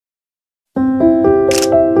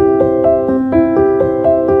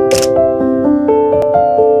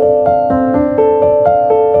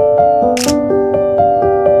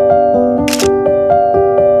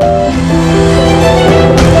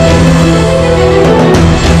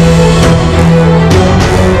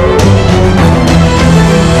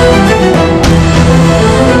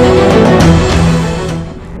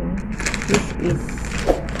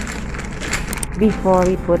before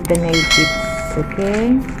we put the nail tips.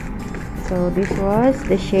 Okay, so this was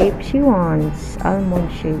the shape she wants, almond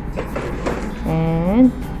shape and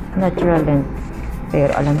natural length, pero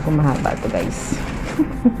alam ko mahaba to guys.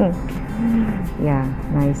 Yeah,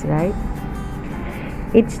 nice, right?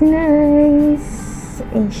 It's nice.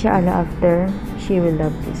 Inshallah after she will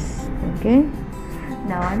love this. Okay,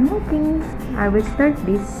 now one more thing, I will start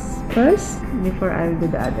this first before I will do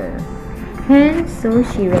the other hand, so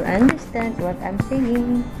she will understand what I'm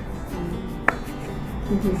saying.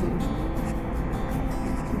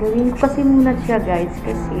 Gawin ko kasi muna siya guys,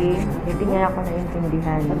 kasi hindi niya ako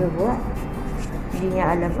naintindihan. Hindi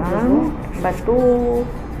niya alam ang bato.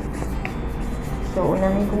 So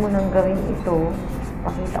unahin ko munang gawin ito.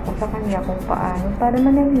 Pakita ko sa kanya kung paano para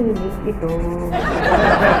manahimik ito.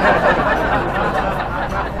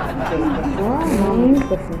 Wow!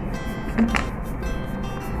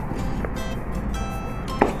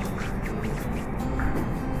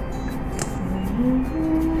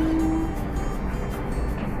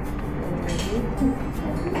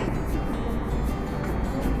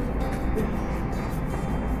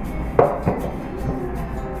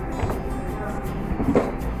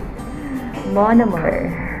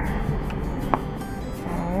 Monomer.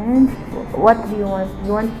 And what do you want?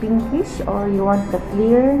 You want pinkish or you want the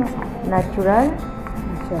clear, natural?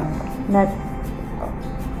 Not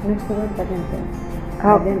natural,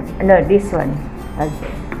 how? No, this one.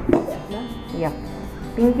 Yeah,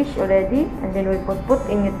 pinkish already, and then we'll put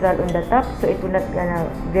in neutral on the top, so it will not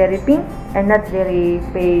gonna very pink and not very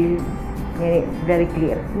pale, very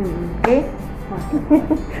clear. Okay.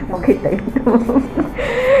 Okay tayo.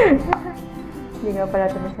 Hindi nga pala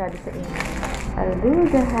ito masyado sa inyo. I'll do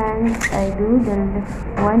the hands. I do the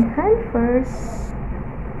one hand first.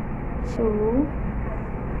 So,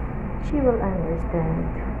 she will understand.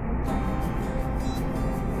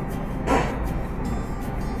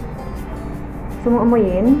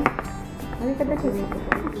 Sumuamoyin. Ano ka dali?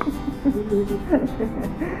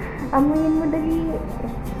 Amoyin mo dali.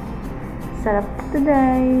 Sarap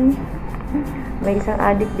today. May isang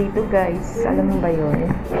addict dito guys. Alam mo ba yun?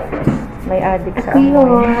 May addict sa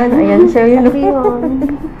amoy. Ayan siya yun.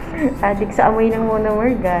 Addict sa amoy ng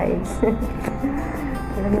monomer, guys.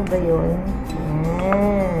 Alam mo ba yun?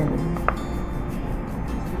 Ayan.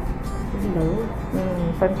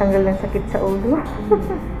 Pantanggal ng sakit sa ulo.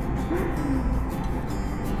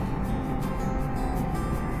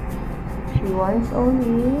 She wants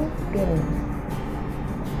only pink.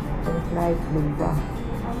 Pink like luba.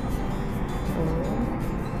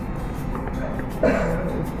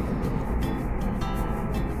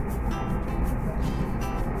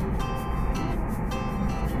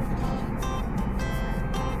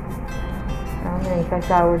 May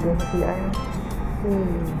shower din sa CR.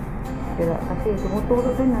 Pero kasi tumuturo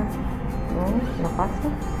din no? Nakasa.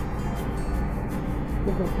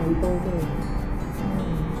 Ito sa ito din.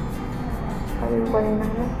 Kaya yung kanina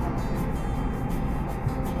na.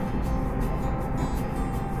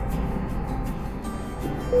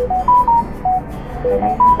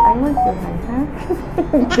 I want your hand, huh?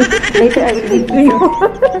 Later I will give to you.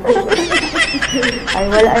 I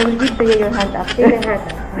will give to you your hand after the hand.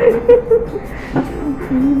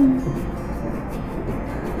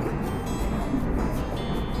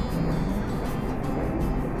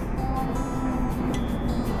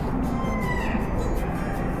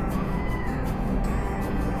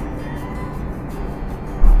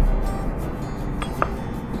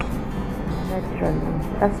 Natural.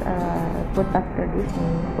 Tapos, put after this,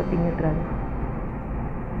 put in neutral.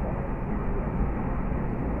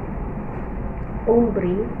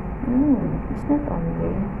 Ombre? It's not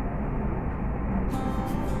ombre.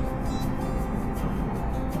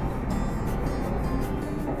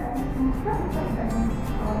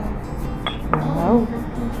 Wow.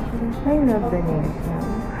 I love the nails now.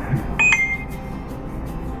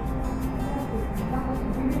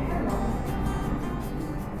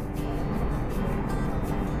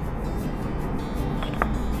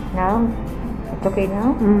 Now, it's okay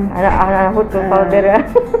now? I put the powder.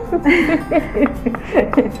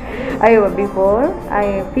 Before,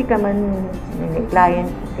 I pick a man,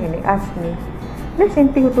 client, ask me,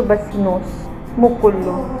 nasente ko to ba sinos?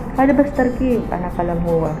 Mukulo. هذا بس تركيب أنا قلم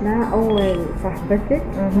هو. لا أول صاحبتك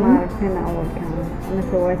ما عرفت هنا أول كان أنا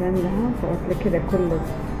سويت عندها سويت لي كذا كله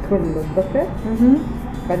الضفر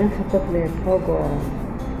بعدين حطيت لي فوقه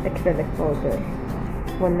أكريليك باودر.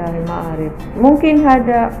 والله ما أعرف ممكن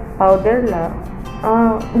هذا باودر لا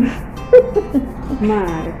ما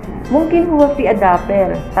أعرف ممكن هو في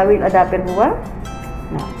أدابر طويل أدابر هو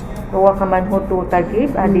لا هو كمان هو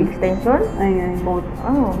تركيب هذه extension أي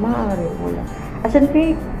ما أعرف ولا عشان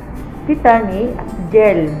في kita ni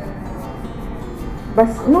gel.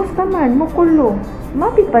 Bas nus taman mo kulo.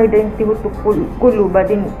 Mapipay din ti huto kulo ba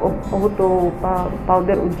din huto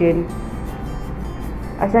powder o gel.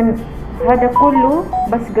 Asan hada kulo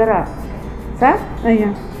bas gara. Sa?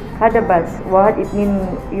 Ayan. Hada bas wahad itnin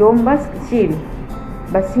yung bas seal.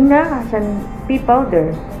 Bas hina asan pi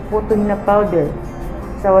powder. Huto hina powder.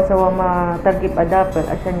 Sawa-sawa matargip adapter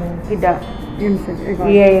asan kida.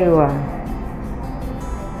 Iya.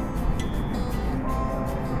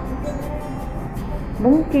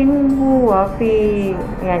 Mungkin huwa pi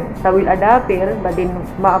yan tawil adapter badin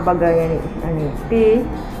maabaga yan ani pi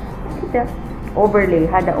kita overlay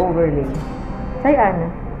hada overlay say ana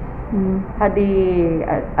hadi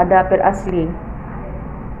adapter asli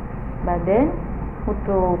badin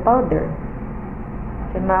huto powder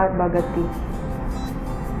kan maabaga ti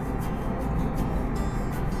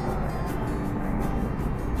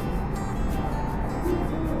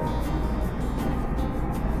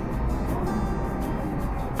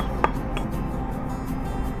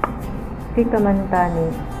kita mantani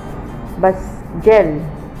bas gel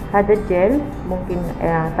hada gel mungkin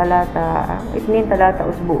talata itnin talata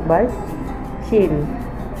usbu bas chill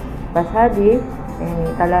bas hadi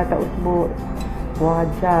talata usbu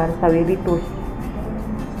wajar sawi ritus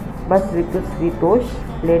bas ritus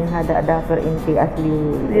len hada adapter inti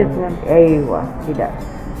asli aywa tidak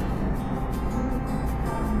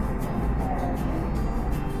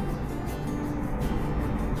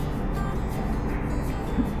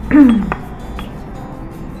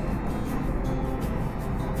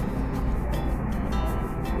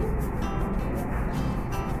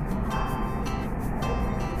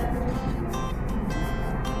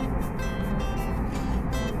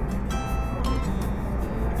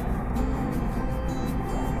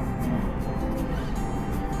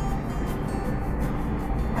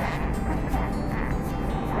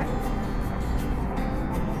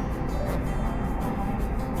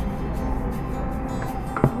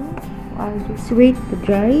I'll just wait to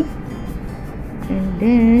dry and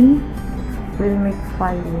then we'll make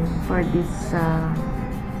filing for this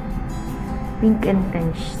pink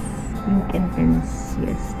intense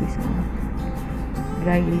yes this one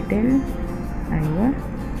dry little aywa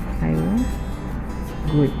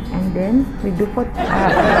good and then we do for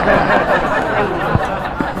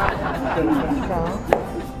so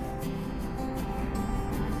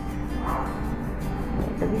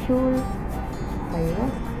to be sure aywa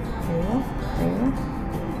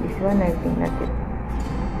this one I think that's it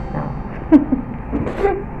now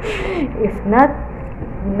if not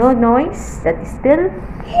no noise that is still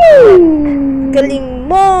galing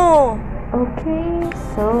mo. Okay,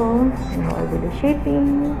 so now I'll do the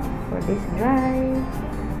shaping for this dry.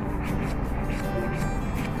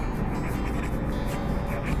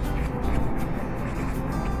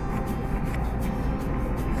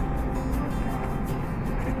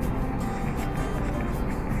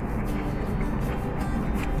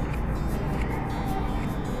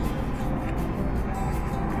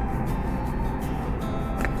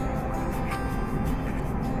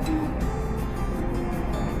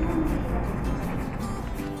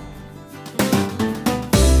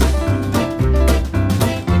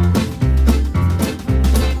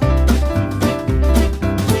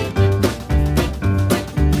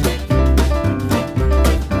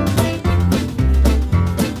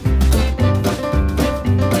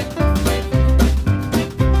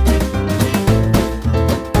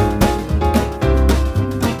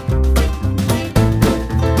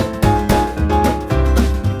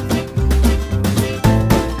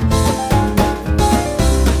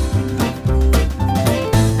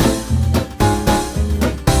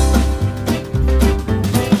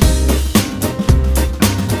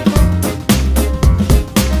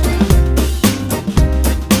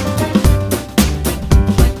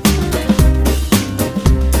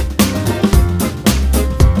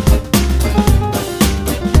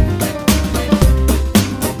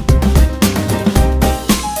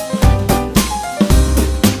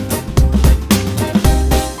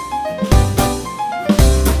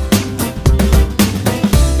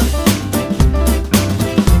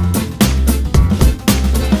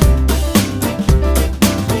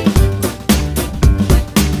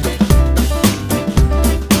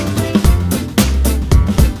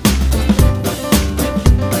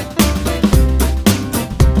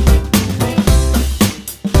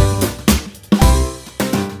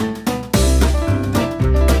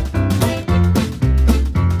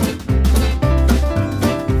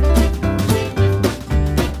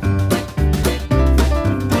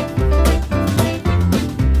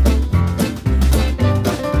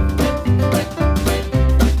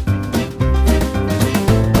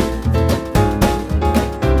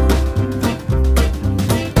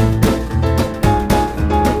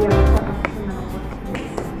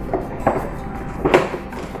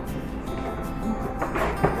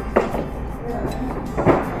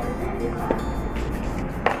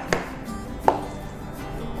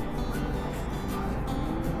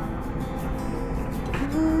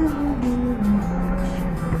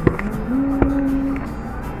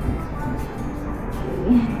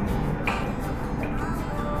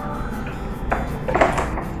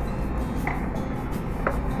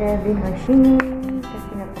 heavy machine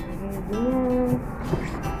kasi napaka-heavy niya.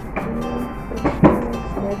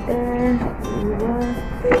 Better. Iwas.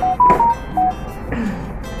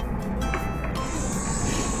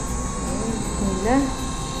 Bismillah.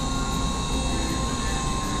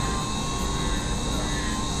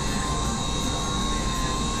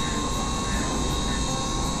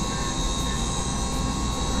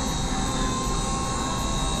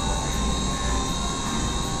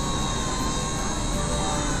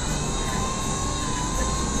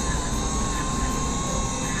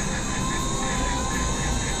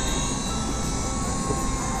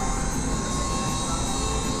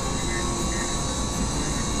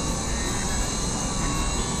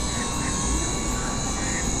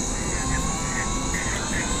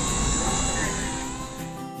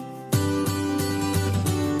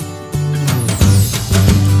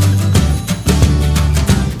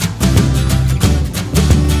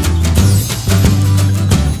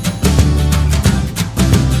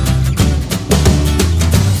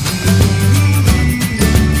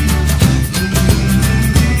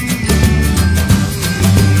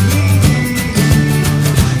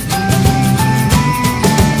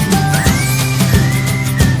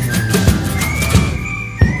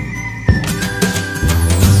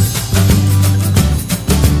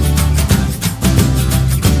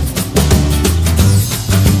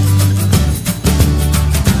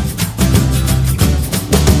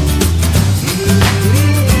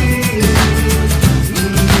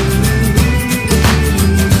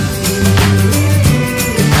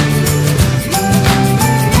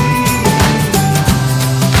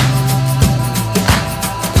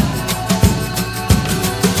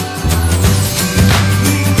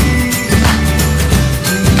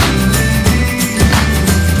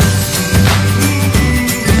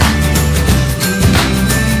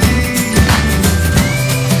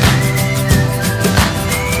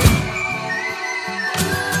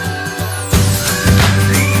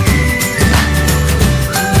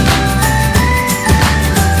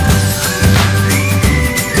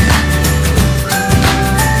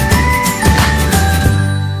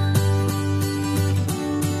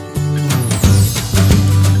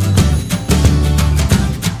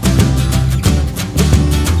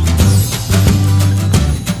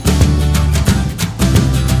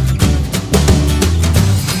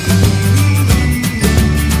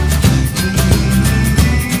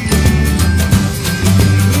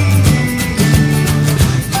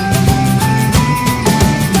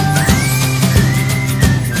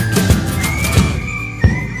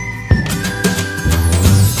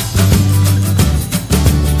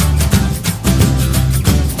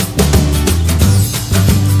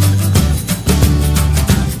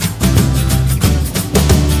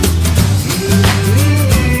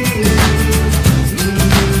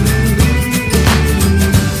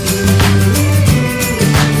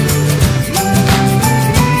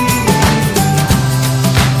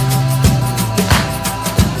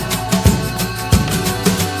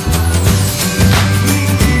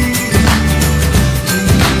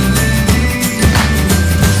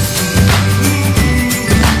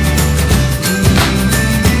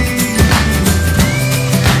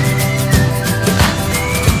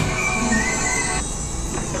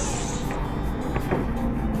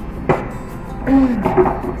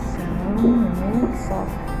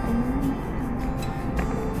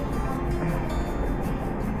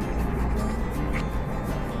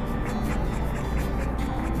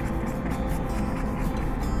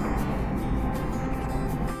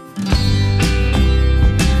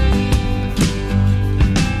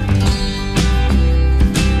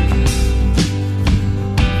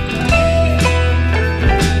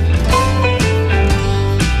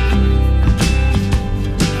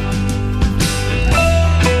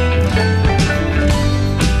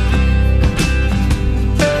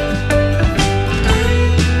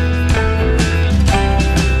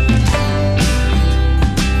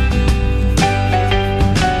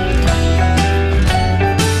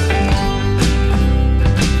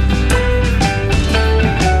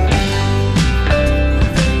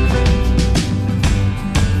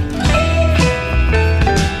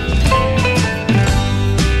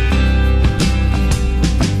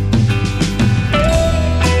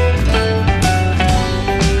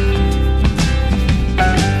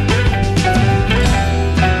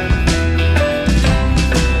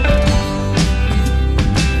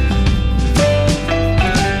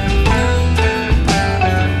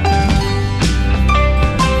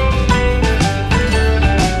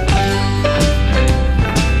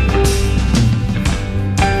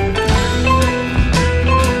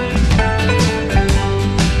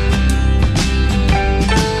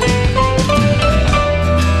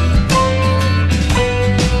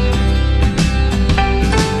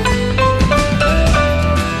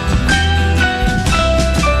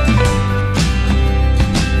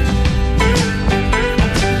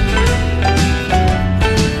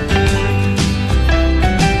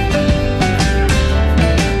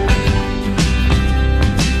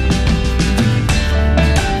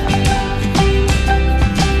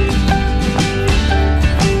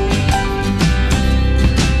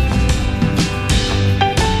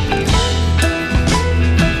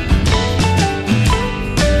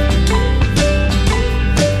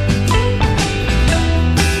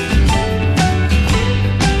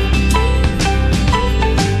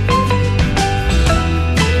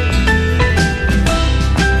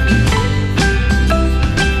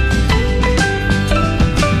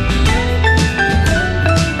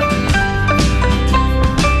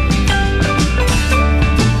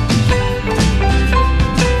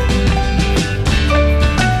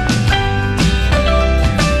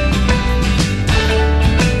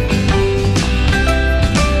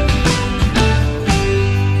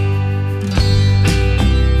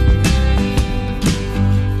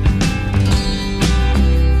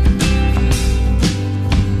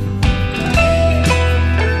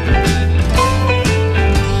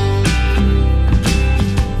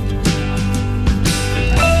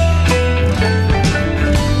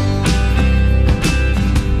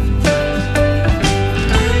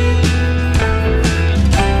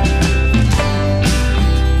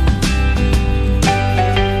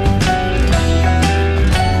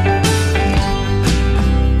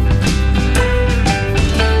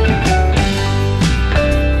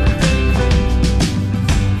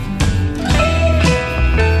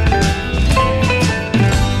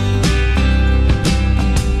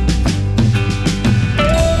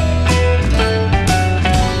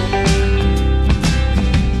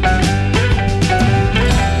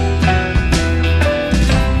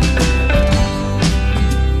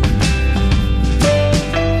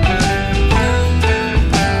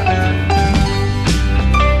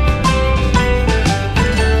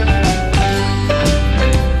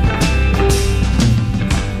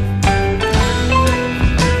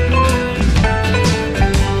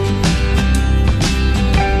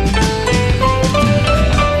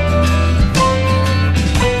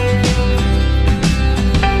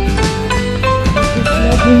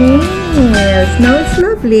 nails. Now it's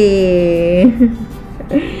lovely.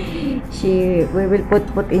 We will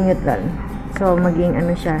put in neutral. So, maging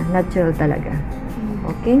ano siya, natural talaga.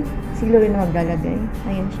 Okay? Si Lori na maglalagay.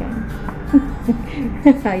 Ayan siya.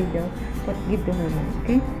 Ay daw. Give to her na.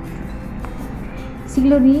 Okay? Si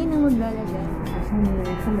Lori na maglalagay.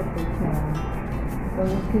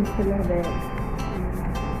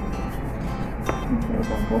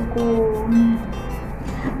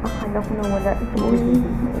 Akala ko na wala ito.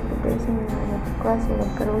 Ito guys, ang nangyayari ko kasi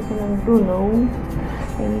nagkaroon siya ng duno.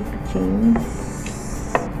 I need to change.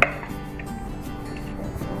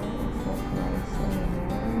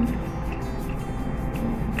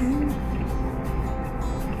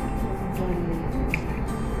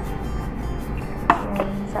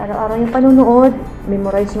 Sa araw-araw yung panunood,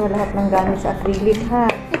 memorize nyo lahat ng gamit sa acrylic, ha?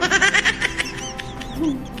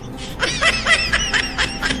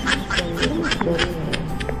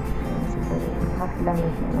 Half lang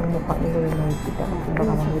yung mukha nilo yung nakikita.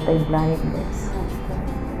 Baka makita yung planet, guys.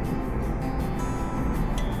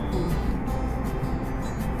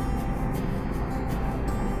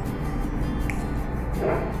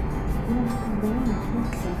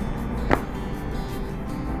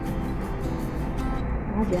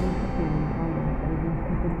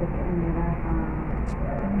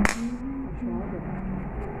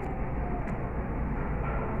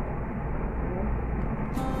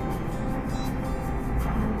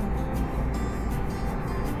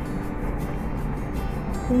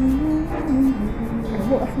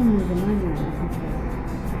 هو أصلا من زمان يعني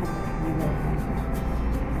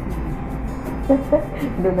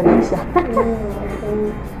doon na lang siya.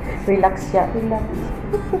 Relax siya. Relax.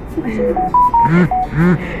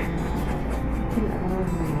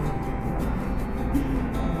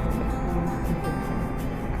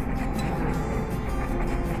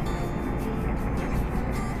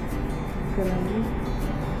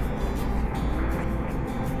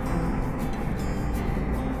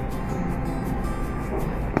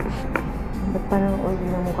 Ba't parang oil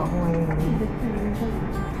na mukha ko ngayon?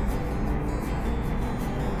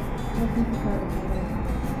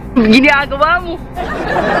 Ginagawa mo!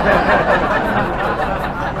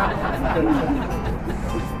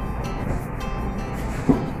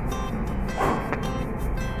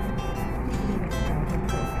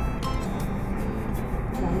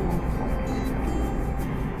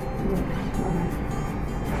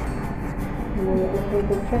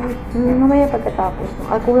 Mamaya pagkatapos.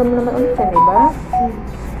 Kulang mo naman ulit yan, diba?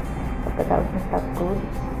 Pagkatapos ng top coat.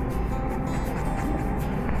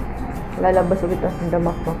 Lalabas ulit ang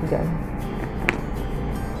damak-mak dyan.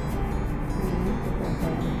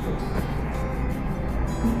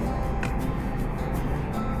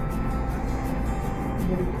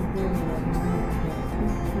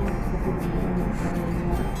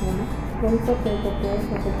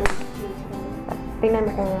 Tingnan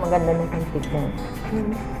mo kung maganda na yung tignan.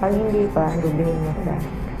 Pag hindi pa, dublihin mo siya.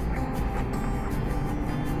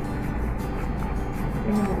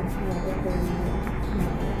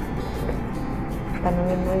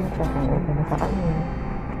 Tanungin mo yun siya kung okay na sa kanya.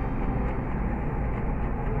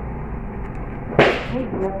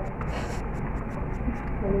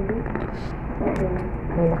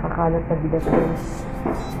 May nakakalat na bidas guys.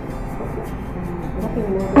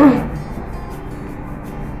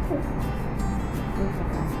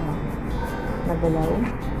 Nagalaw.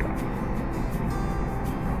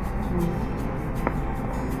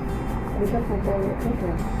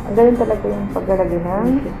 Ang galing talaga yung paglalagay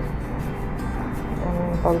ng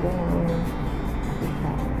tawag yung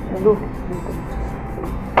glue dito.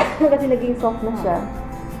 Kasi naging soft na siya.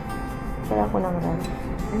 Kaya ako nang ran.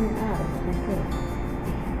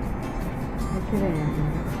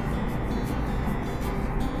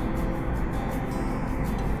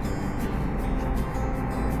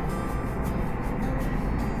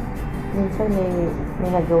 Minsan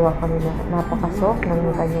may nagawa kami na napaka-soft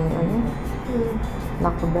ng kanyang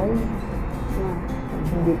nakuday.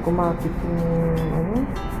 Hindi kumapit yung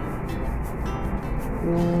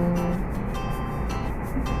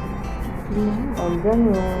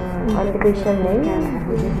yung artificial nail.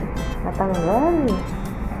 Natanggal.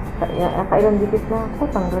 Nakailang dikit na ako,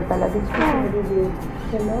 tanggal talaga siya.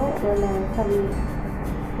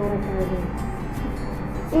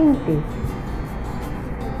 Inti.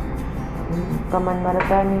 Kaman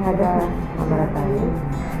maratani hada maratani.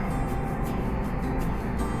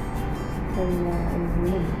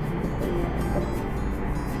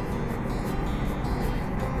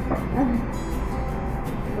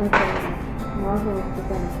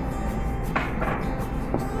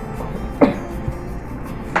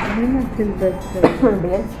 هنا تلبس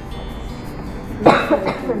بيض.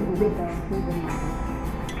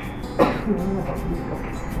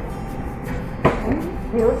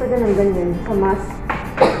 May uso ka ng ganyan sa mas.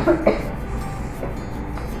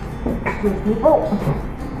 Excuse me po.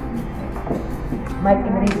 Mic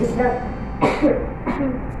and register.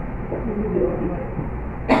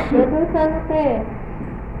 Dodo sana te.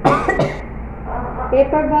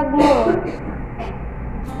 Paper bag mo.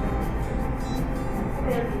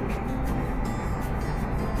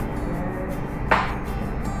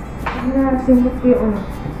 Simot ko yung ano.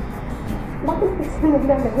 Bakit kasi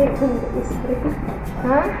naglalagay ko ng spray?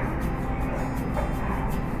 Ha?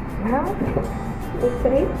 Ha?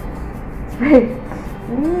 Spray?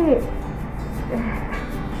 Hindi.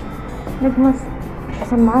 Nagmas.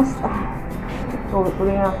 Sa mas.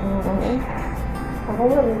 Tuloy na ako ng ano eh. Ako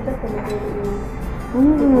nga, minsan talaga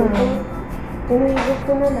yung pinilip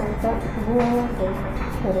ko na lang sa buwan ko.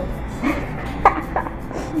 Pero,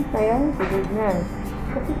 Ayan, sigod na.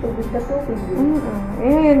 kasi tubig na tubig yun.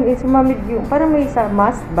 Yun, sumamid yung, parang may isa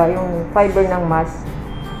mask ba, yung fiber ng mask.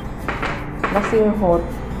 Nasinghot.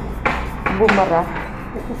 Bumara.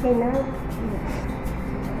 Okay na.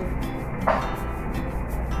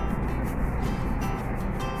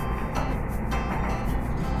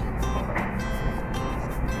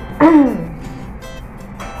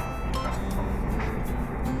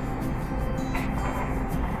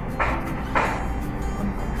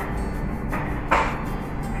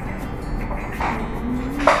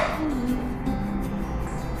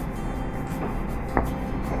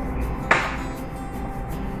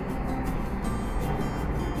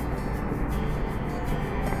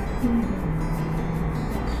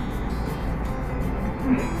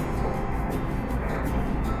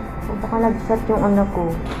 Baka nag-chat yung anak ko.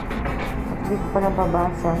 Hindi ko pa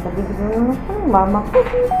nababasa. Sabi ko, parang mama ko.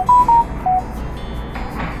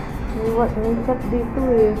 May chat dito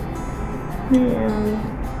eh.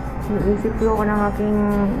 Naisip ko ako ng aking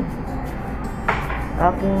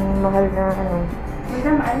mahal na ano.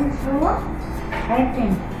 Madam, are you sure? I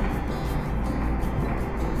think.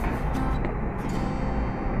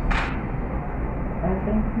 I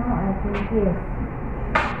think no, I think yes.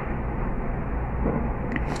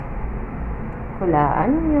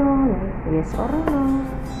 Hulaan yun. Yes or no.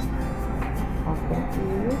 Open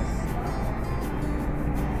please.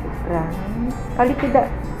 Kalitida.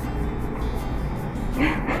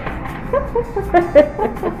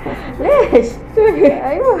 Lesh!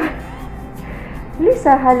 Ayaw.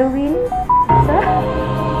 Lisa, Halloween?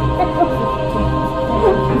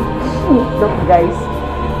 Look guys.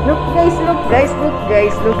 Look guys, look guys, look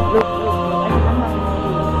guys, look.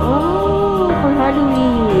 Oh, for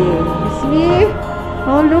Halloween. You see?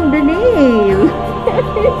 How long the nail?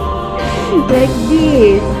 Like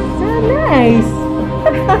this. So nice.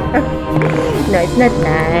 No, it's not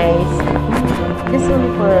nice. Just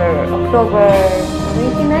only for October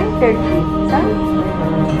 29, 30. Sa?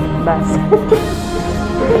 Bus.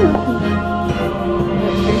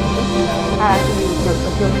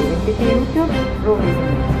 YouTube. Rolling.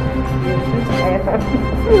 Ayan.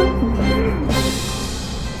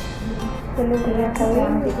 Tulong kaya kami,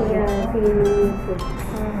 hindi ko yan YouTube.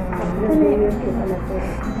 YouTube pala po.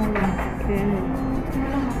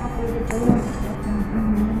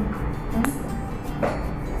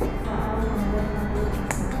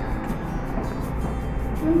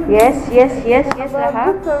 Yes,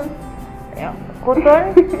 lahat. Cotton,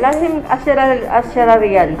 lasim asyara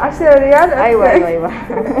real. Aywa.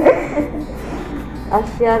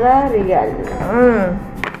 Asyara real.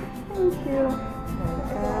 Thank you.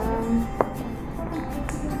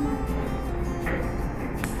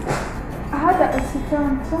 هذا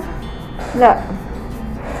الستان صح؟ لا.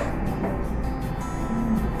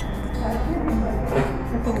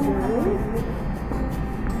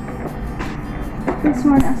 This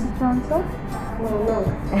one acetone صح؟ No.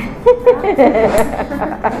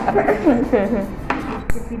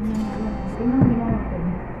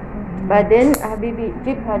 بعدين حبيبي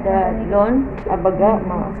جيب هذا لون أبقى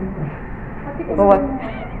ما هو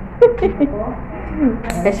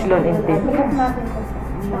بس لون انت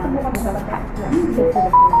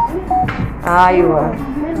ايوه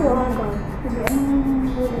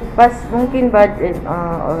بس ممكن بعد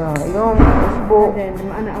يوم اسبوع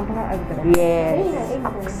لما انا ابغى اقدر يس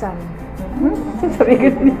اقسم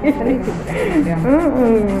طريقتني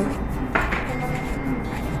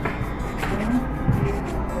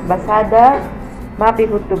بس هذا ما في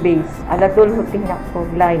هوت بيس على طول هوت هناك فوق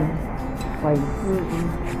لاين كويس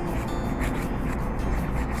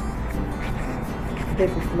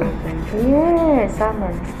يس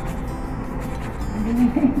سامر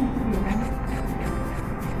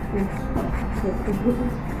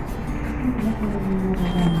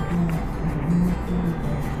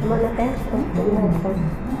Mana teh?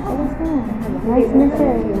 Nice na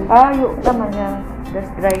siya. Ah, yung tama niya.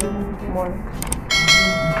 Just dry more.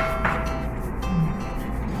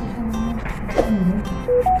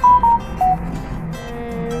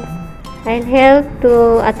 I'll help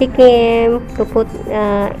to Ate Kim to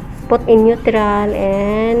put in neutral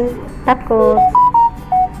and top coat.